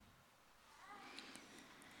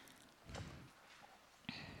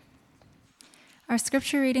Our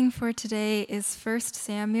scripture reading for today is 1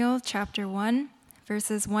 Samuel chapter 1,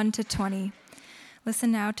 verses 1 to 20.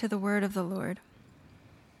 Listen now to the word of the Lord.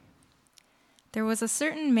 There was a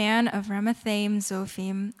certain man of Ramathaim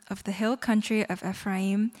Zophim of the hill country of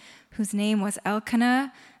Ephraim, whose name was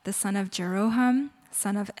Elkanah, the son of Jeroham,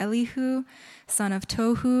 son of Elihu, son of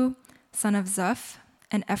Tohu, son of Zuph,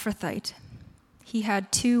 an Ephrathite. He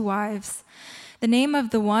had 2 wives. The name of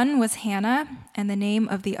the one was Hannah, and the name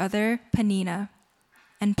of the other Peninnah.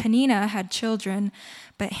 And Peninnah had children,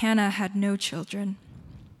 but Hannah had no children.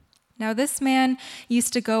 Now this man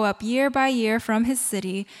used to go up year by year from his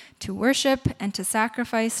city to worship and to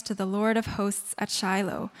sacrifice to the Lord of hosts at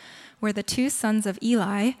Shiloh, where the 2 sons of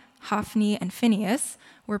Eli, Hophni and Phinehas,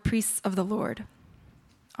 were priests of the Lord.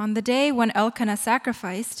 On the day when Elkanah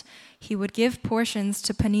sacrificed, he would give portions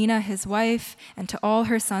to Peninnah his wife and to all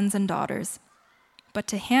her sons and daughters. But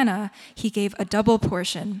to Hannah he gave a double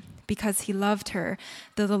portion, because he loved her,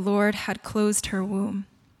 though the Lord had closed her womb.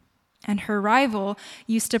 And her rival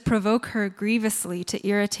used to provoke her grievously to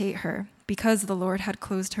irritate her, because the Lord had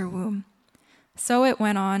closed her womb. So it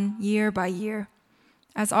went on year by year.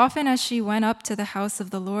 As often as she went up to the house of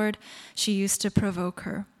the Lord, she used to provoke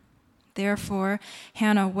her. Therefore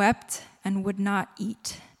Hannah wept and would not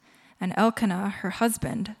eat. And Elkanah, her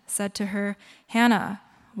husband, said to her, "Hannah,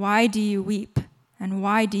 why do you weep? And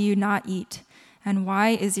why do you not eat? And why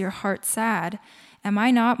is your heart sad? Am I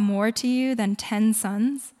not more to you than 10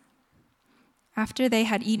 sons?" After they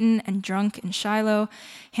had eaten and drunk in Shiloh,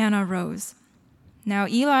 Hannah rose. Now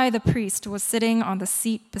Eli the priest was sitting on the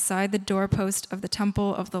seat beside the doorpost of the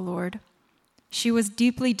temple of the Lord. She was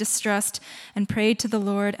deeply distressed and prayed to the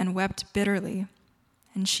Lord and wept bitterly.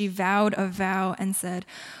 And she vowed a vow and said,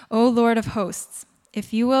 "O Lord of hosts,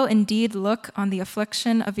 if you will indeed look on the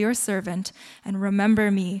affliction of your servant and remember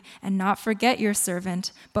me and not forget your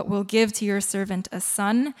servant, but will give to your servant a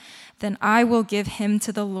son, then I will give him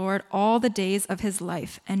to the Lord all the days of his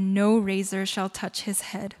life, and no razor shall touch his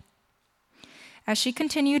head." As she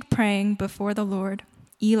continued praying before the Lord,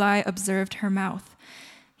 Eli observed her mouth.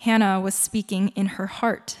 Hannah was speaking in her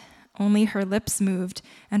heart, only her lips moved,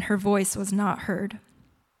 and her voice was not heard.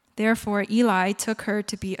 Therefore Eli took her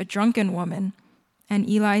to be a drunken woman. And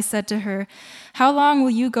Eli said to her, "How long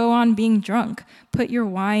will you go on being drunk? Put your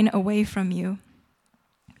wine away from you."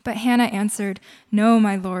 But Hannah answered, "No,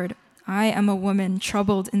 my lord, I am a woman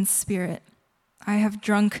troubled in spirit. I have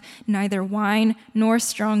drunk neither wine nor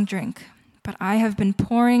strong drink, but I have been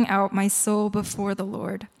pouring out my soul before the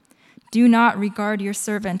Lord. Do not regard your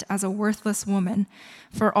servant as a worthless woman,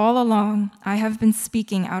 for all along I have been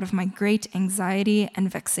speaking out of my great anxiety and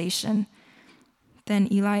vexation." Then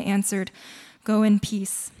Eli answered, "Go in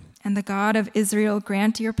peace, and the God of Israel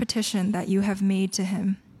grant your petition that you have made to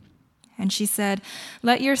him." And she said,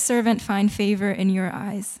 "Let your servant find favor in your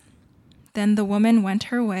eyes." Then the woman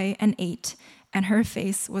went her way and ate, and her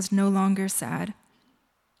face was no longer sad.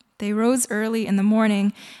 They rose early in the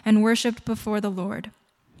morning and worshipped before the Lord.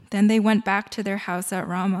 Then they went back to their house at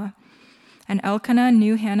Ramah. And Elkanah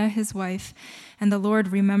knew Hannah his wife, and the Lord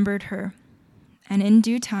remembered her. And in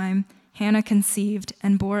due time Hannah conceived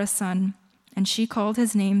and bore a son. And she called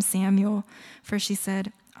his name Samuel, for she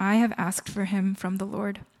said, "I have asked for him from the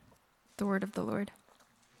Lord." The word of the Lord.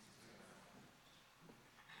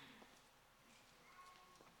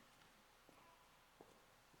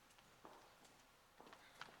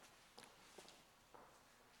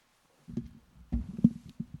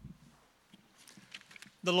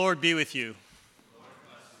 The Lord be with you.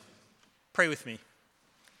 Pray with me.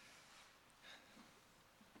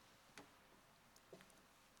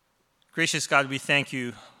 Gracious God, we thank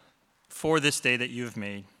you for this day that you have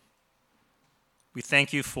made. We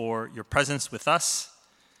thank you for your presence with us,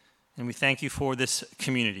 and we thank you for this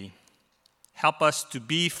community. Help us to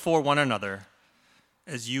be for one another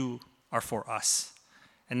as you are for us.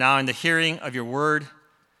 And now in the hearing of your word,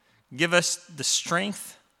 give us the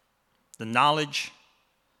strength, the knowledge,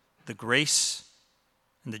 the grace,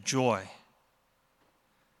 and the joy,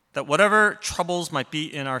 that whatever troubles might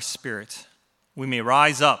be in our spirit, we may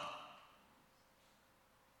rise up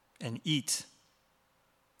and eat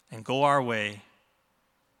and go our way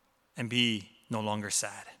and be no longer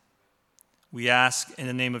sad. We ask in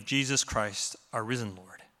the name of Jesus Christ, our risen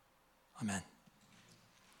Lord. Amen.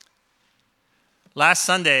 Last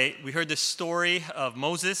Sunday, we heard the story of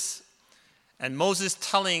Moses, and Moses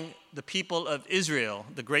telling the people of Israel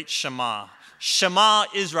the great Shema. Shema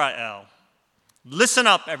Israel. Listen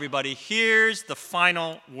up, everybody. Here's the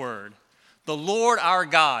final word. The Lord our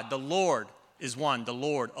God, the Lord is one, the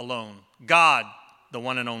Lord alone. God, the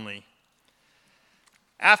one and only.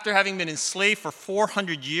 After having been enslaved for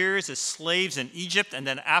 400 years as slaves in Egypt, and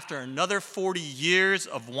then after another 40 years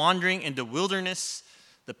of wandering in the wilderness,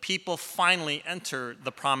 the people finally enter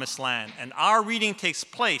the promised land. And our reading takes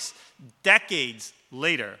place decades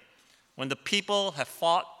later, when the people have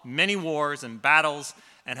fought many wars and battles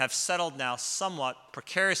and have settled now somewhat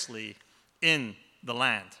precariously in the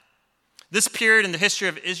land. This period in the history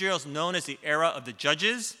of Israel is known as the era of the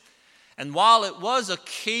Judges. And while it was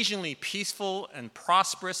occasionally peaceful and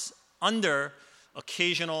prosperous under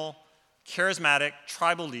occasional charismatic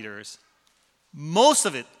tribal leaders, most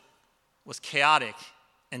of it was chaotic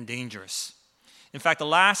and dangerous. In fact, the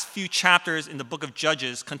last few chapters in the book of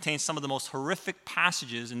Judges contain some of the most horrific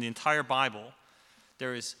passages in the entire Bible.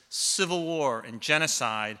 There is civil war and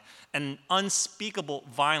genocide and unspeakable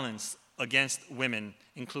violence against women,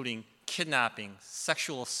 including kidnapping,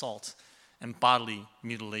 sexual assault, and bodily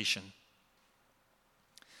mutilation.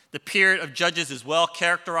 The period of Judges is well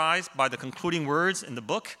characterized by the concluding words in the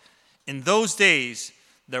book. In those days,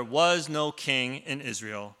 there was no king in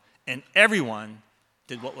Israel, and everyone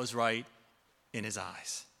did what was right in his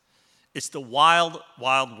eyes. It's the wild,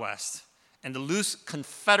 wild west, and the loose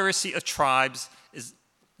confederacy of tribes is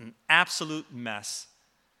an absolute mess,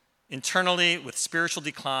 internally with spiritual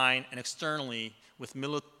decline and externally with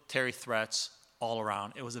military threats all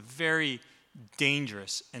around. It was a very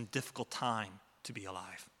dangerous and difficult time to be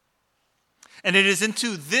alive. And it is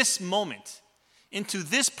into this moment, into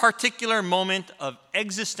this particular moment of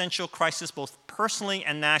existential crisis, both personally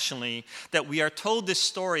and nationally, that we are told this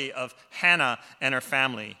story of Hannah and her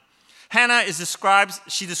family. Hannah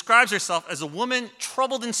she describes herself as a woman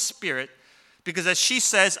troubled in spirit because, as she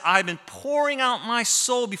says, I've been pouring out my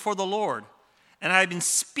soul before the Lord, and I've been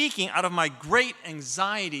speaking out of my great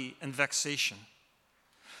anxiety and vexation.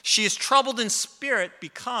 She is troubled in spirit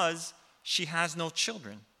because she has no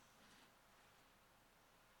children.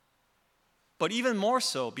 But even more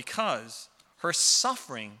so because her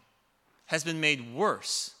suffering has been made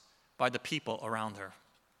worse by the people around her.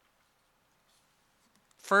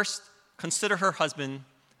 First, consider her husband,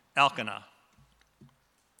 Elkanah.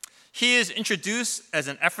 He is introduced as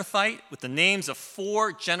an Ephrathite with the names of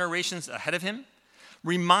 4 generations ahead of him,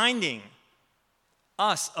 reminding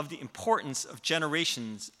us of the importance of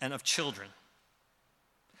generations and of children.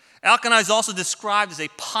 Elkanah is also described as a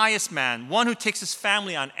pious man, one who takes his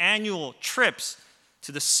family on annual trips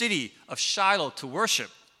to the city of Shiloh to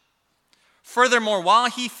worship. Furthermore, while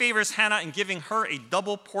he favors Hannah in giving her a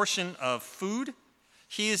double portion of food,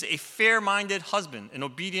 he is a fair-minded husband in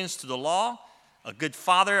obedience to the law, a good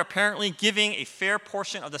father, apparently giving a fair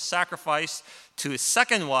portion of the sacrifice to his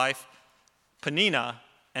second wife, Peninnah,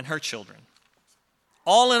 and her children.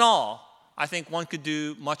 All in all, I think one could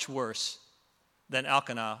do much worse than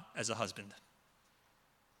Elkanah as a husband.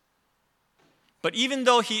 But even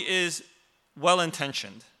though he is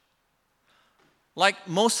well-intentioned, like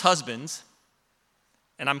most husbands,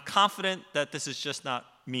 and I'm confident that this is just not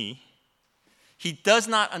me, he does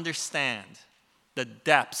not understand the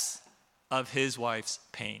depths of his wife's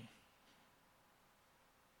pain.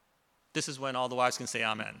 This is when all the wives can say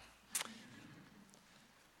amen.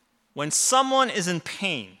 When someone is in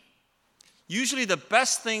pain, usually the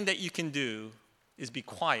best thing that you can do is be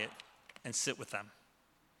quiet and sit with them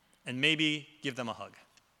and maybe give them a hug.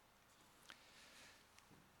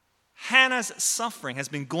 Hannah's suffering has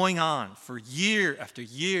been going on for year after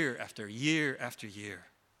year after year after year.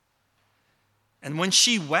 And when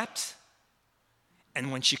she wept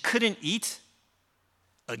and when she couldn't eat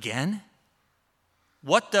again,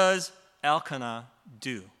 what does Elkanah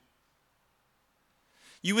do?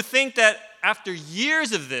 You would think that after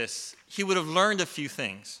years of this, he would have learned a few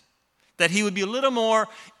things, that he would be a little more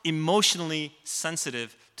emotionally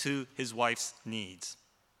sensitive to his wife's needs.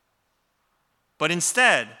 But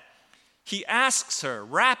instead, he asks her,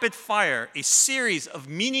 rapid fire, a series of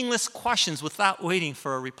meaningless questions without waiting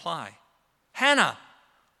for a reply. Hannah,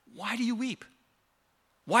 why do you weep?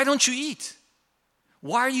 Why don't you eat?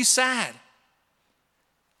 Why are you sad?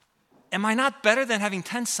 Am I not better than having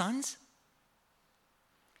 10 sons?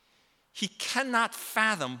 He cannot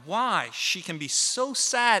fathom why she can be so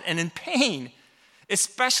sad and in pain,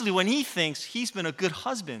 especially when he thinks he's been a good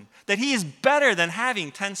husband, that he is better than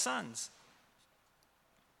having 10 sons.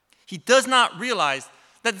 He does not realize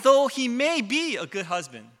that though he may be a good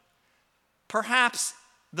husband, perhaps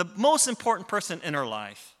the most important person in her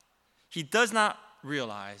life, he does not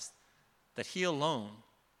realize that he alone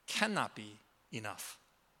cannot be enough.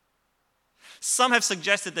 Some have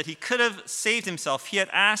suggested that he could have saved himself. He had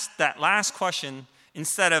asked that last question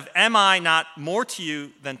instead of, am I not more to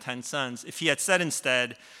you than 10 sons? If he had said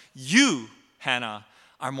instead, you, Hannah,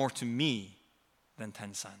 are more to me than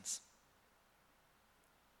 10 sons?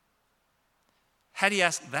 Had he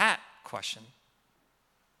asked that question,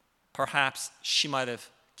 perhaps she might have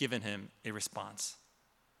given him a response.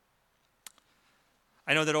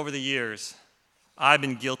 I know that over the years, I've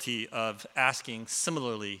been guilty of asking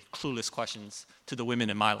similarly clueless questions to the women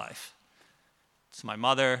in my life, to my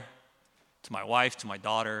mother, to my wife, to my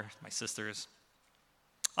daughter, to my sisters.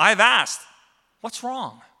 I've asked, what's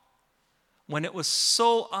wrong? When it was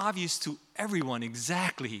so obvious to everyone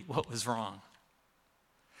exactly what was wrong.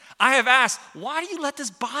 I have asked, why do you let this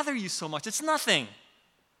bother you so much? It's nothing.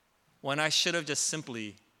 When I should have just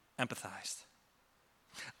simply empathized.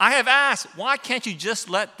 I have asked, why can't you just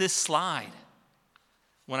let this slide?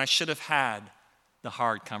 When I should have had the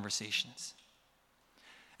hard conversations.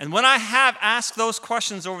 And when I have asked those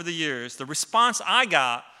questions over the years, the response I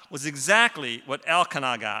got was exactly what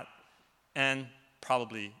Elkanah got and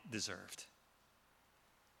probably deserved.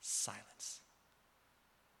 Silence.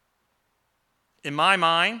 In my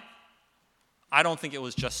mind, I don't think it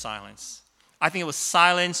was just silence. I think it was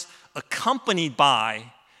silence accompanied by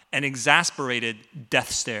an exasperated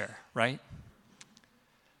death stare, right?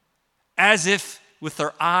 As if with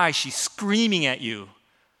her eyes, she's screaming at you.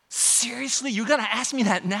 Seriously, you're going to ask me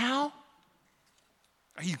that now?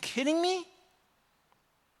 Are you kidding me?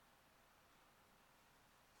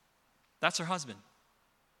 That's her husband.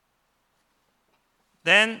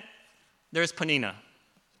 Then there's Peninnah,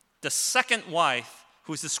 the second wife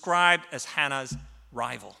who's described as Hannah's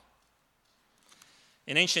rival.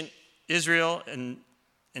 In ancient Israel and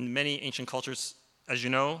in many ancient cultures, as you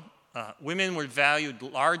know, women were valued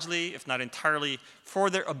largely, if not entirely, for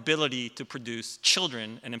their ability to produce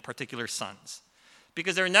children, and in particular sons,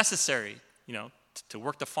 because they're necessary, to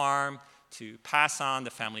work the farm, to pass on the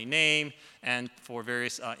family name, and for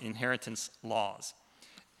various inheritance laws.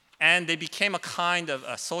 And they became a kind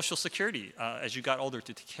of social security as you got older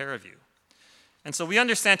to take care of you. And so we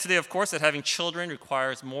understand today, of course, that having children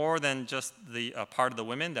requires more than just the part of the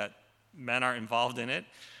women, that men are involved in it.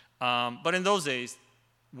 But in those days,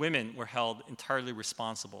 women were held entirely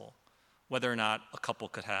responsible whether or not a couple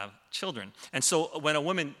could have children. And so when a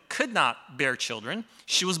woman could not bear children,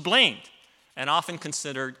 she was blamed and often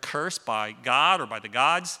considered cursed by God or by the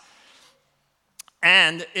gods.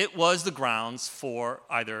 And it was the grounds for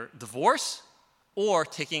either divorce or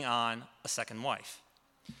taking on a second wife.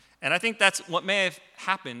 And I think that's what may have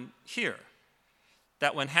happened here,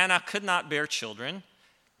 that when Hannah could not bear children,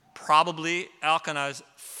 probably Elkanah's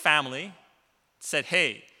family said,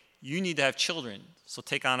 hey, you need to have children, so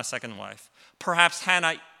take on a second wife. Perhaps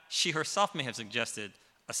Hannah, she herself may have suggested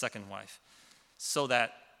a second wife so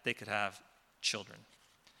that they could have children.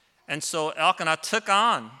 And so Elkanah took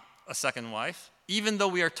on a second wife, even though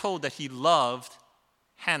we are told that he loved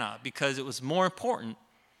Hannah because it was more important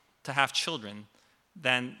to have children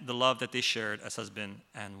than the love that they shared as husband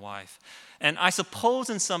and wife. And I suppose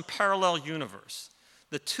in some parallel universe,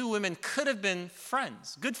 the two women could have been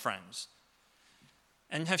friends, good friends,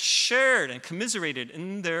 and have shared and commiserated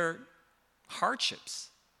in their hardships.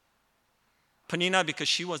 Peninnah, because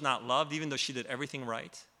she was not loved, even though she did everything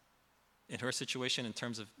right in her situation in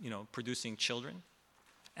terms of, producing children.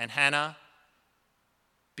 And Hannah,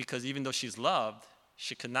 because even though she's loved,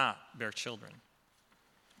 she could not bear children.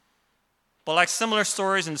 But like similar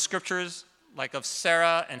stories in the scriptures, like of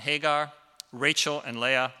Sarah and Hagar, Rachel and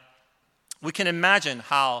Leah, we can imagine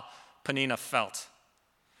how Peninnah felt.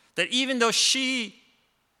 That even though she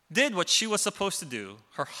did what she was supposed to do,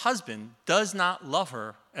 her husband does not love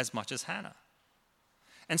her as much as Hannah.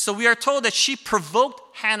 And so we are told that she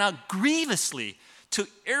provoked Hannah grievously to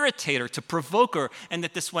irritate her, to provoke her, and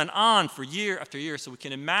that this went on for year after year. So we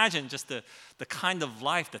can imagine just the kind of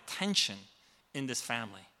life, the tension in this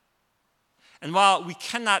family. And while we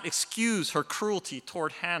cannot excuse her cruelty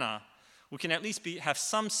toward Hannah, we can at least have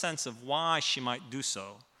some sense of why she might do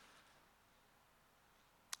so.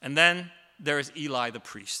 And then there is Eli the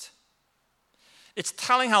priest. It's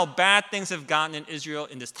telling how bad things have gotten in Israel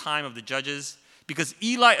in this time of the judges, because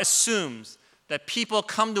Eli assumes that people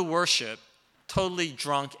come to worship totally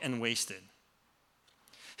drunk and wasted.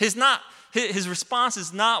 His response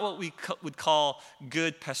is not what we would call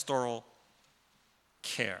good pastoral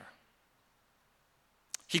care.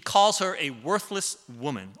 He calls her a worthless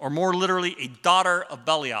woman, or more literally, a daughter of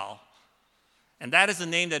Belial. And that is the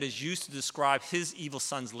name that is used to describe his evil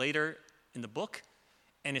sons later in the book,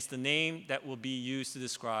 and it's the name that will be used to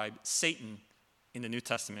describe Satan in the New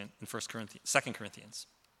Testament in 2 Corinthians.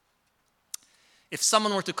 If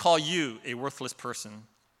someone were to call you a worthless person,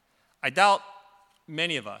 I doubt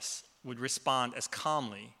many of us would respond as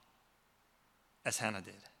calmly as Hannah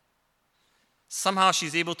did. Somehow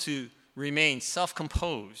she's able to remain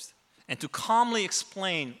self-composed and to calmly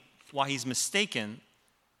explain why he's mistaken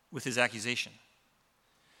with his accusation.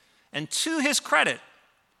 And to his credit,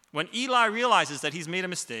 when Eli realizes that he's made a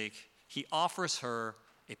mistake, he offers her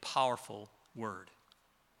a powerful word.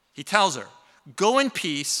 He tells her, "Go in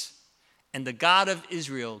peace, and the God of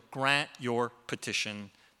Israel grant your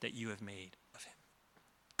petition that you have made of him."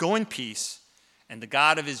 Go in peace, and the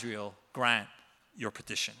God of Israel grant your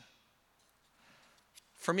petition.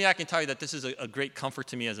 For me, I can tell you that this is a great comfort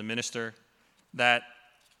to me as a minister, that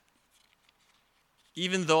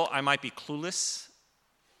even though I might be clueless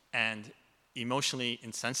and emotionally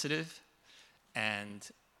insensitive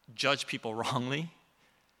and judge people wrongly,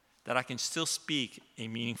 that I can still speak a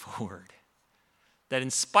meaningful word. That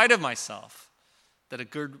in spite of myself, that a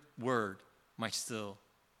good word might still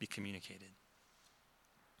be communicated.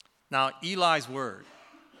 Now, Eli's word,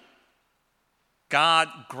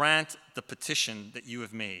 "God grant the petition that you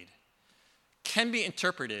have made," can be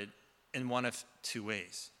interpreted in one of two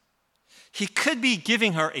ways. He could be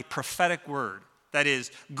giving her a prophetic word. That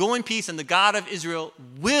is, go in peace and the God of Israel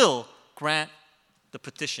will grant the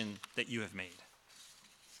petition that you have made.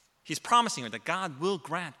 He's promising her that God will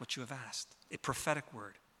grant what you have asked, a prophetic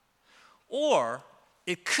word. Or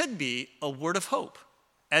it could be a word of hope,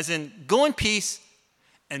 as in, go in peace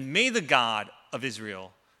and may the God of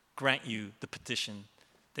Israel grant you the petition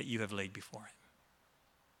that you have laid before him.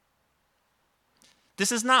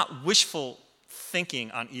 This is not wishful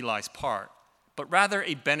thinking on Eli's part, but rather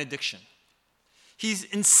a benediction. He's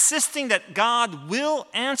insisting that God will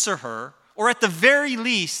answer her, or at the very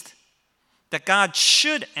least, that God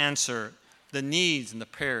should answer the needs and the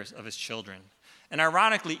prayers of his children. And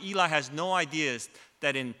ironically, Eli has no ideas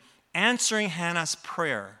that in answering Hannah's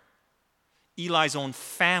prayer, Eli's own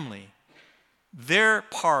family, their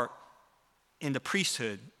part in the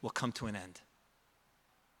priesthood will come to an end.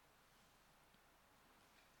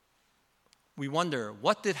 We wonder,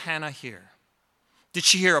 what did Hannah hear? Did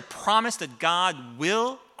she hear a promise that God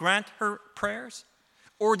will grant her prayers?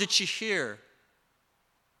 Or did she hear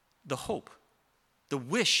the hope, the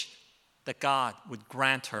wish that God would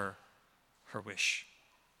grant her her wish?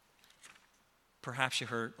 Perhaps she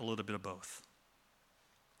heard a little bit of both.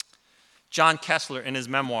 John Kessler, in his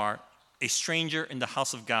memoir, A Stranger in the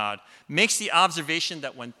House of God, makes the observation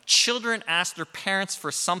that when children ask their parents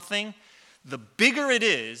for something, the bigger it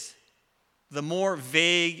is, the more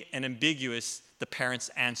vague and ambiguous the parent's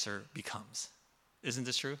answer becomes. Isn't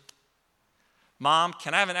this true? Mom,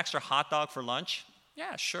 can I have an extra hot dog for lunch?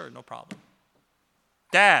 Yeah, sure, no problem.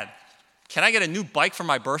 Dad, can I get a new bike for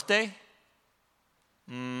my birthday?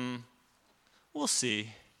 We'll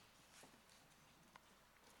see.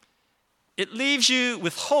 It leaves you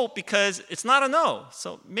with hope because it's not a no.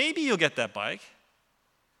 So maybe you'll get that bike.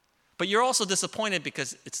 But you're also disappointed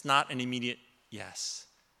because it's not an immediate yes.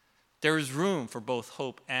 There is room for both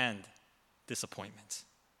hope and disappointment.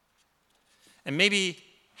 And maybe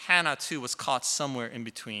Hannah, too, was caught somewhere in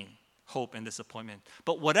between hope and disappointment.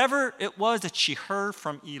 But whatever it was that she heard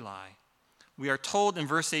from Eli, we are told in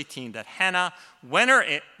verse 18 that Hannah went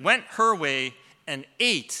her way and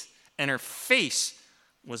ate, and her face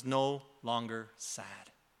was no longer sad.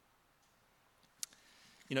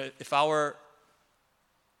 You know, if I were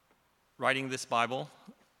writing this Bible,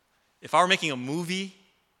 if I were making a movie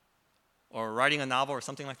or writing a novel or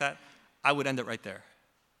something like that, I would end it right there.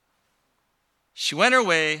 She went her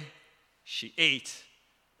way, she ate,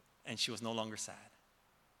 and she was no longer sad.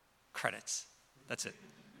 Credits. That's it.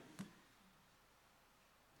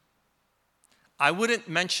 I wouldn't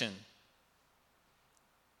mention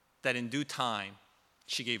that in due time,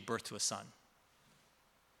 she gave birth to a son.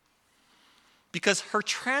 Because her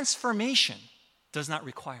transformation does not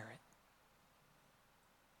require it.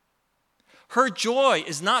 Her joy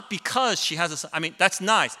is not because she has a son. I mean, that's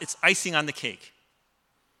nice. It's icing on the cake.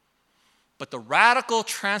 But the radical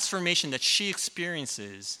transformation that she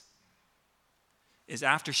experiences is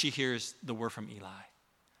after she hears the word from Eli.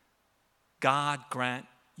 God grant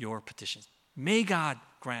your petitions. May God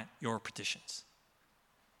grant your petitions.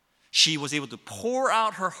 She was able to pour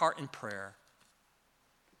out her heart in prayer.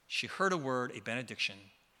 She heard a word, a benediction,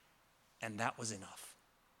 and that was enough.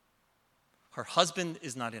 Her husband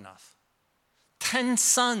is not enough. 10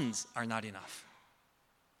 sons are not enough.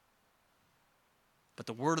 But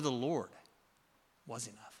the word of the Lord was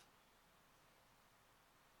enough.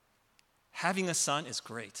 Having a son is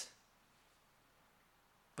great,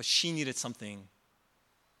 but she needed something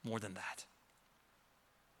more than that.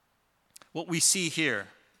 What we see here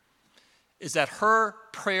is that her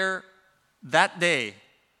prayer that day,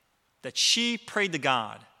 that she prayed to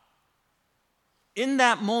God, in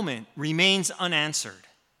that moment remains unanswered.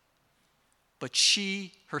 but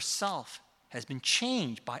she herself has been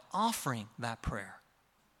changed by offering that prayer.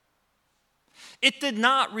 It did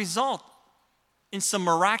not result in some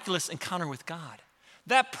miraculous encounter with God.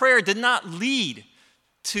 That prayer did not lead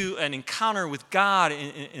to an encounter with God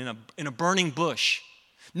in a burning bush.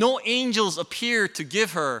 No angels appeared to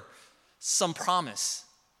give her some promise.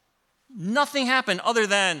 Nothing happened other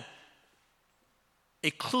than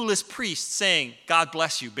a clueless priest saying, "God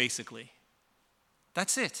bless you," basically.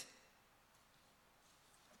 That's it.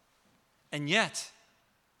 And yet,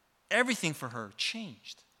 everything for her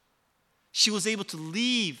changed. She was able to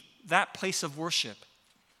leave that place of worship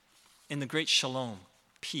in the great shalom,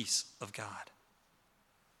 peace of God.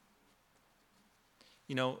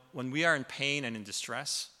 You know, when we are in pain and in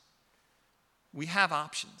distress, we have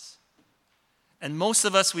options. And most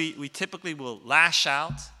of us, we typically will lash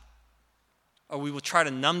out, or we will try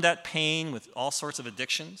to numb that pain with all sorts of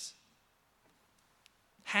addictions.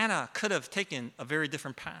 Hannah could have taken a very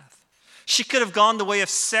different path. She could have gone the way of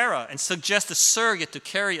Sarah and suggest a surrogate to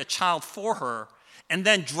carry a child for her and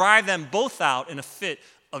then drive them both out in a fit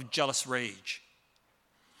of jealous rage.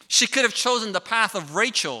 She could have chosen the path of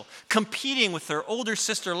Rachel, competing with her older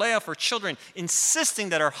sister Leah for children, insisting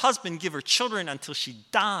that her husband give her children until she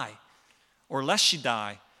die, or lest she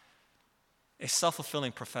die, a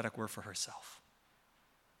self-fulfilling prophetic word for herself.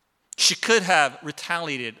 She could have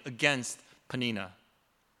retaliated against Peninnah.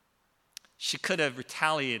 She could have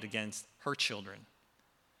retaliated against her children.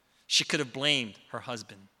 She could have blamed her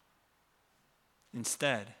husband.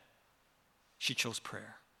 Instead, she chose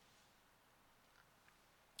prayer.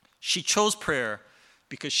 She chose prayer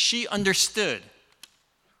because she understood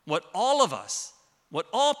what all of us, what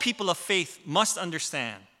all people of faith must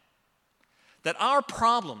understand, that our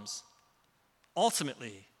problems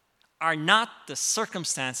ultimately are not the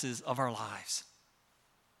circumstances of our lives.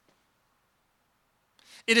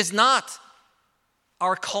 It is not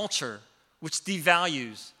our culture which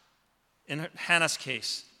devalues, in Hannah's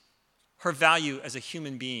case, her value as a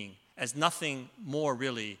human being, as nothing more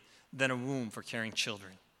really than a womb for carrying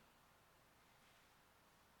children.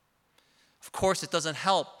 Of course, it doesn't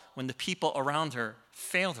help when the people around her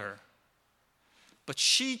failed her. But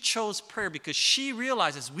she chose prayer because she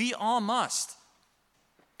realizes, we all must,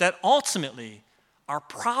 that ultimately our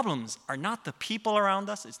problems are not the people around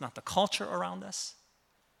us, it's not the culture around us,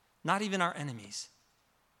 not even our enemies.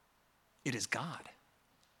 It is God.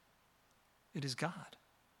 It is God.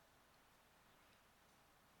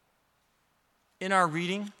 In our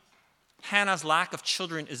reading, Hannah's lack of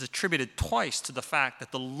children is attributed twice to the fact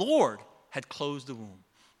that the Lord had closed the womb.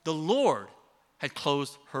 The Lord had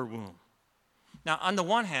closed her womb. Now, on the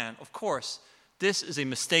one hand, of course, this is a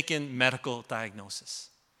mistaken medical diagnosis.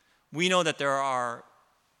 We know that there are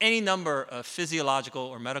any number of physiological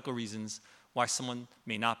or medical reasons why someone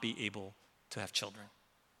may not be able to have children.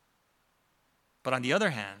 But on the other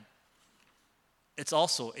hand, it's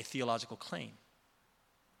also a theological claim.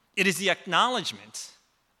 It is the acknowledgement,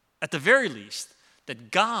 at the very least,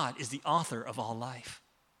 that God is the author of all life.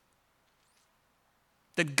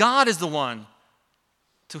 That God is the one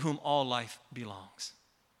to whom all life belongs.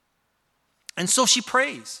 And so she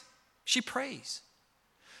prays. She prays.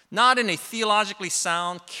 Not in a theologically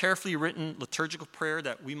sound, carefully written liturgical prayer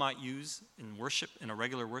that we might use in worship, in a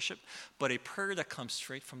regular worship, but a prayer that comes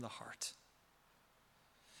straight from the heart.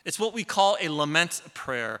 It's what we call a lament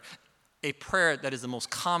prayer, a prayer that is the most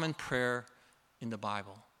common prayer in the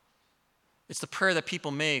Bible. It's the prayer that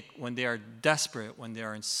people make when they are desperate, when they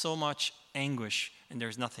are in so much anguish and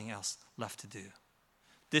there's nothing else left to do.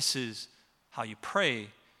 This is how you pray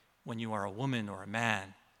when you are a woman or a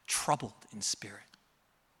man troubled in spirit.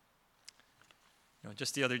 You know,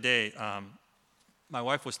 just the other day, my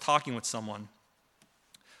wife was talking with someone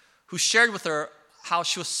who shared with her how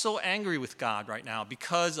she was so angry with God right now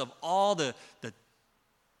because of all the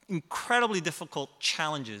incredibly difficult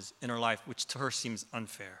challenges in her life, which to her seems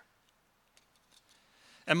unfair.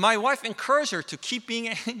 And my wife encouraged her to keep being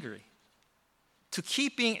angry,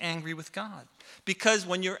 with God. Because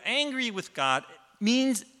when you're angry with God, it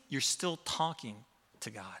means you're still talking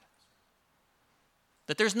to God.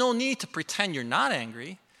 That there's no need to pretend you're not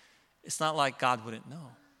angry. It's not like God wouldn't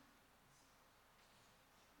know.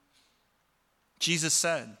 Jesus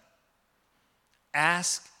said,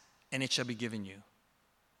 "Ask and it shall be given you.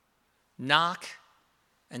 Knock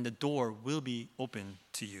and the door will be open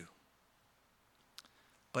to you."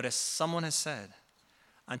 But as someone has said,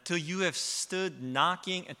 until you have stood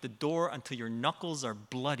knocking at the door until your knuckles are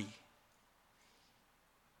bloody,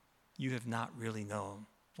 you have not really known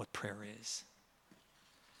what prayer is.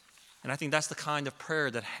 And I think that's the kind of prayer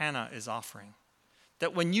that Hannah is offering.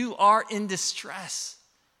 That when you are in distress,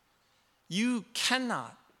 you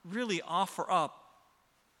cannot really offer up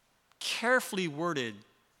carefully worded,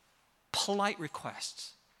 polite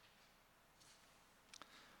requests.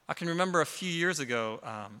 I can remember a few years ago,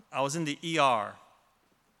 I was in the ER,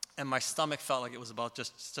 and my stomach felt like it was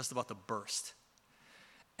just about to burst.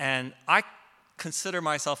 And I consider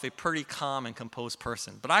myself a pretty calm and composed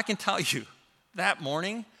person. But I can tell you, that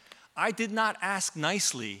morning, I did not ask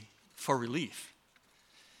nicely for relief.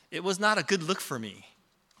 It was not a good look for me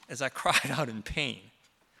as I cried out in pain.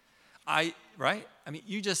 Right? I mean,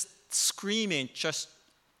 you just screaming just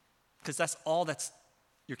because that's all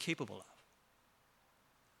you're capable of.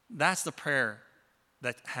 That's the prayer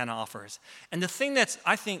that Hannah offers. And the thing that's,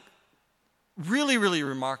 I think, really, really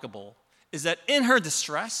remarkable is that in her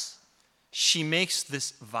distress, she makes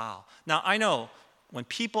this vow. Now, I know when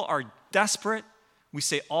people are desperate, we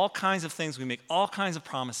say all kinds of things, we make all kinds of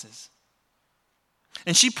promises.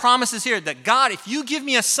 And she promises here that, God, if you give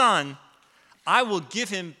me a son, I will give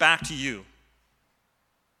him back to you.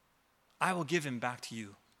 I will give him back to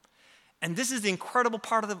you. And this is the incredible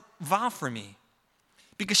part of the vow for me,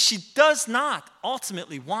 because she does not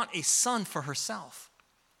ultimately want a son for herself.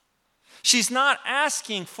 She's not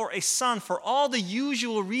asking for a son for all the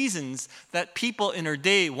usual reasons that people in her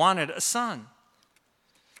day wanted a son.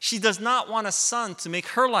 She does not want a son to make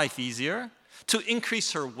her life easier, to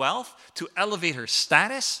increase her wealth, to elevate her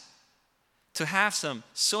status, to have some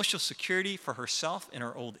social security for herself in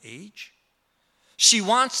her old age. She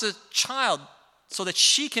wants a child so that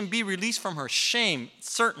she can be released from her shame.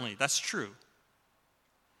 Certainly, that's true.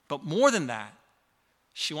 But more than that,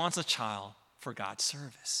 she wants a child for God's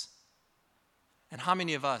service. And how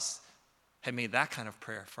many of us have made that kind of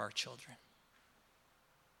prayer for our children?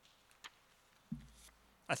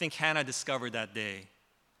 I think Hannah discovered that day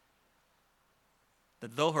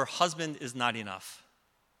that though her husband is not enough,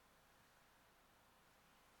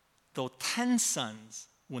 though 10 sons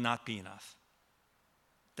will not be enough,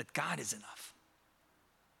 that God is enough.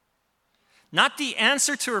 Not the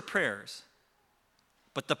answer to her prayers,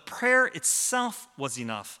 but the prayer itself was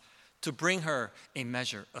enough to bring her a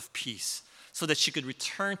measure of peace so that she could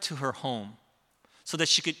return to her home, so that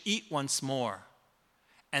she could eat once more,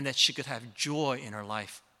 and that she could have joy in her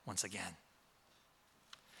life once again.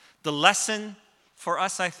 The lesson for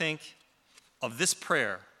us, I think, of this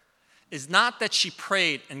prayer is not that she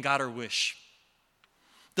prayed and got her wish.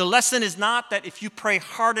 The lesson is not that if you pray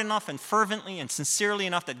hard enough and fervently and sincerely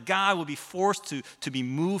enough that God will be forced to be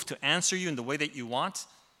moved to answer you in the way that you want.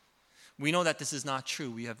 We know that this is not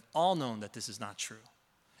true. We have all known that this is not true.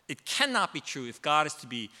 It cannot be true if God is to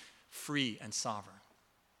be free and sovereign.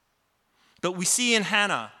 But we see in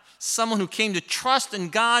Hannah someone who came to trust in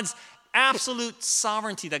God's absolute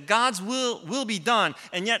sovereignty, that God's will be done,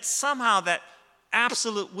 and yet somehow that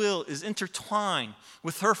absolute will is intertwined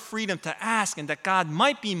with her freedom to ask, and that God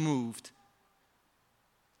might be moved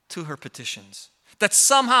to her petitions. That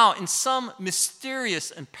somehow, in some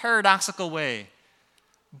mysterious and paradoxical way,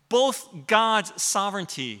 both God's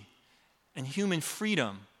sovereignty and human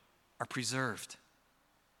freedom are preserved.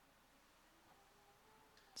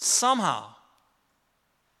 Somehow,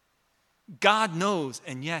 God knows,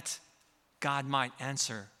 and yet God might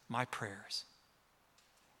answer my prayers.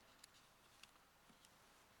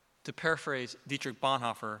 To paraphrase Dietrich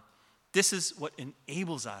Bonhoeffer, this is what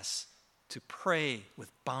enables us to pray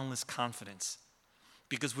with boundless confidence,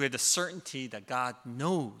 because we have the certainty that God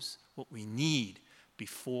knows what we need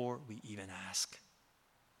before we even ask.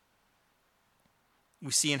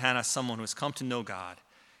 We see in Hannah someone who has come to know God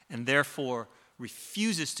and therefore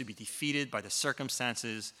refuses to be defeated by the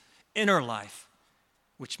circumstances in her life,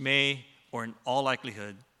 which may, or in all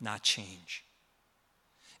likelihood, not change.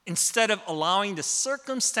 Instead of allowing the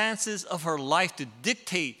circumstances of her life to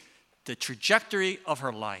dictate the trajectory of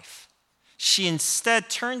her life, she instead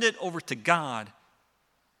turned it over to God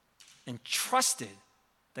and trusted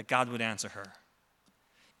that God would answer her.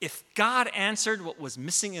 If God answered what was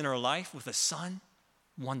missing in her life with a son,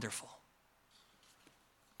 wonderful.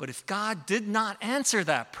 But if God did not answer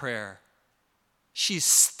that prayer, she's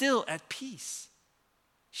still at peace.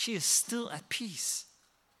 She is still at peace.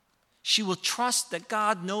 She will trust that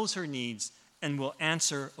God knows her needs and will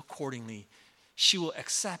answer accordingly. She will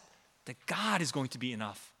accept that God is going to be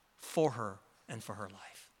enough for her and for her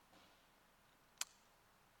life.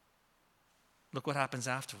 Look what happens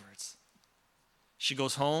afterwards. She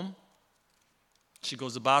goes home. She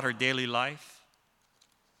goes about her daily life.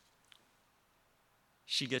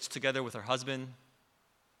 She gets together with her husband.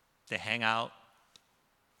 They hang out.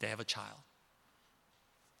 They have a child.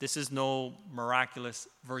 This is no miraculous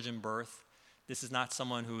virgin birth. This is not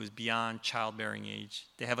someone who is beyond childbearing age.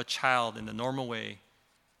 They have a child in the normal way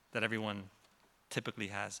that everyone typically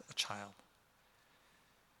has a child.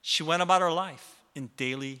 She went about her life in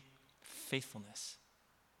daily faithfulness.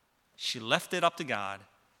 She left it up to God,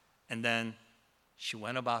 and then she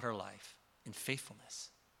went about her life in faithfulness.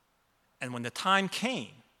 And when the time came,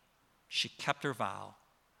 she kept her vow,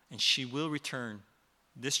 and she will return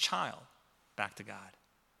this child back to God.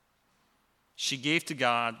 She gave to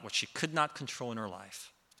God what she could not control in her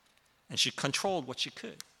life, and she controlled what she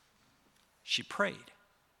could. She prayed,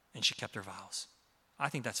 and she kept her vows. I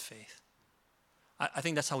think that's faith. I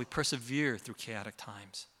think that's how we persevere through chaotic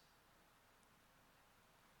times.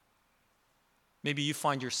 Maybe you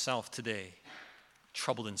find yourself today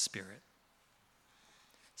troubled in spirit.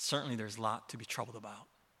 Certainly there's a lot to be troubled about,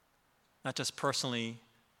 not just personally,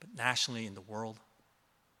 but nationally in the world.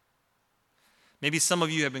 Maybe some of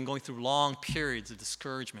you have been going through long periods of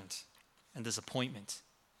discouragement and disappointment.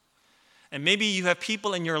 And maybe you have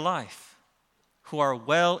people in your life who are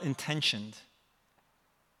well-intentioned,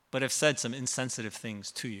 but have said some insensitive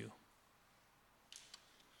things to you.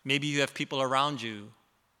 Maybe you have people around you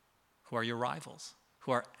who are your rivals,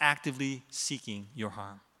 who are actively seeking your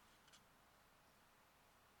harm.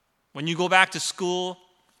 When you go back to school,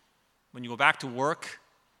 when you go back to work,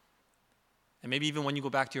 and maybe even when you go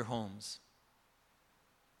back to your homes,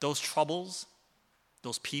 those troubles,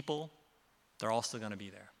 those people, they're all still going to be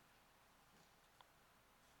there.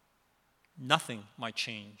 Nothing might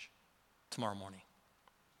change tomorrow morning.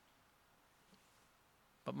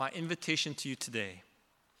 But my invitation to you today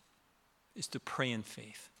is to pray in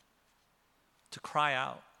faith, to cry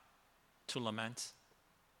out, to lament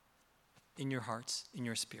in your hearts, in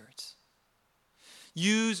your spirits.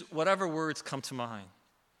 Use whatever words come to mind.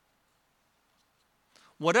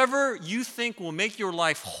 Whatever you think will make your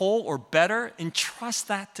life whole or better, entrust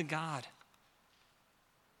that to God.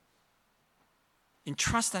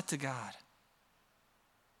 Entrust that to God.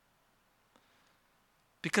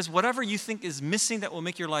 Because whatever you think is missing that will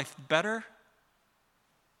make your life better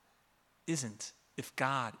isn't, if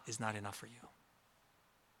God is not enough for you.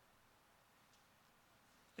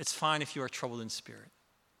 It's fine if you are troubled in spirit.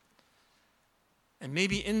 And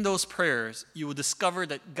maybe in those prayers, you will discover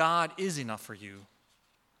that God is enough for you,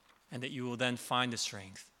 and that you will then find the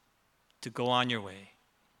strength to go on your way,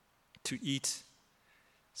 to eat,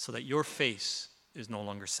 so that your face is no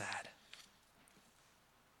longer sad.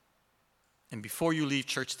 And before you leave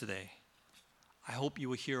church today, I hope you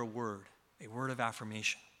will hear a word of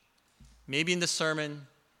affirmation. Maybe in the sermon,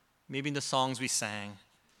 maybe in the songs we sang,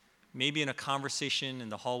 maybe in a conversation in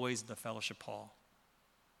the hallways of the fellowship hall,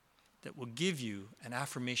 that will give you an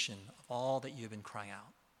affirmation of all that you have been crying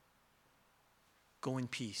out. Go in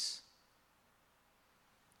peace.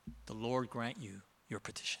 The Lord grant you your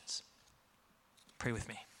petitions. Pray with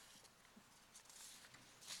me.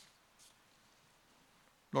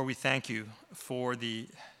 Lord, we thank you for the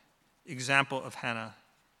example of Hannah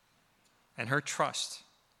and her trust.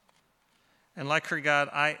 And like her, God,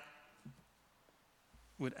 I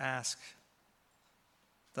would ask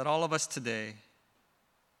that all of us today,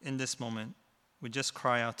 in this moment, would just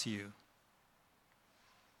cry out to you,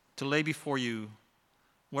 to lay before you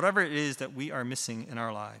whatever it is that we are missing in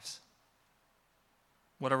our lives,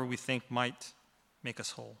 whatever we think might make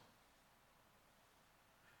us whole.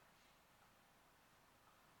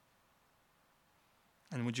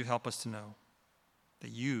 And would you help us to know that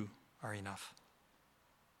you are enough?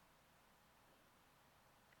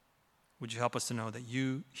 Would you help us to know that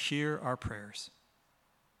you hear our prayers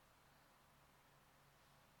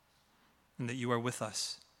and that you are with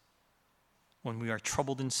us when we are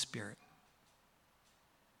troubled in spirit?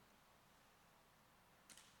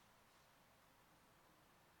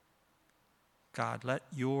 God, let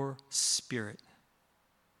your Spirit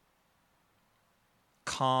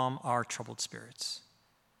calm our troubled spirits.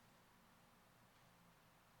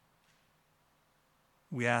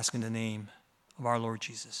 We ask in the name of our Lord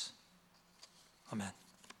Jesus. Amen.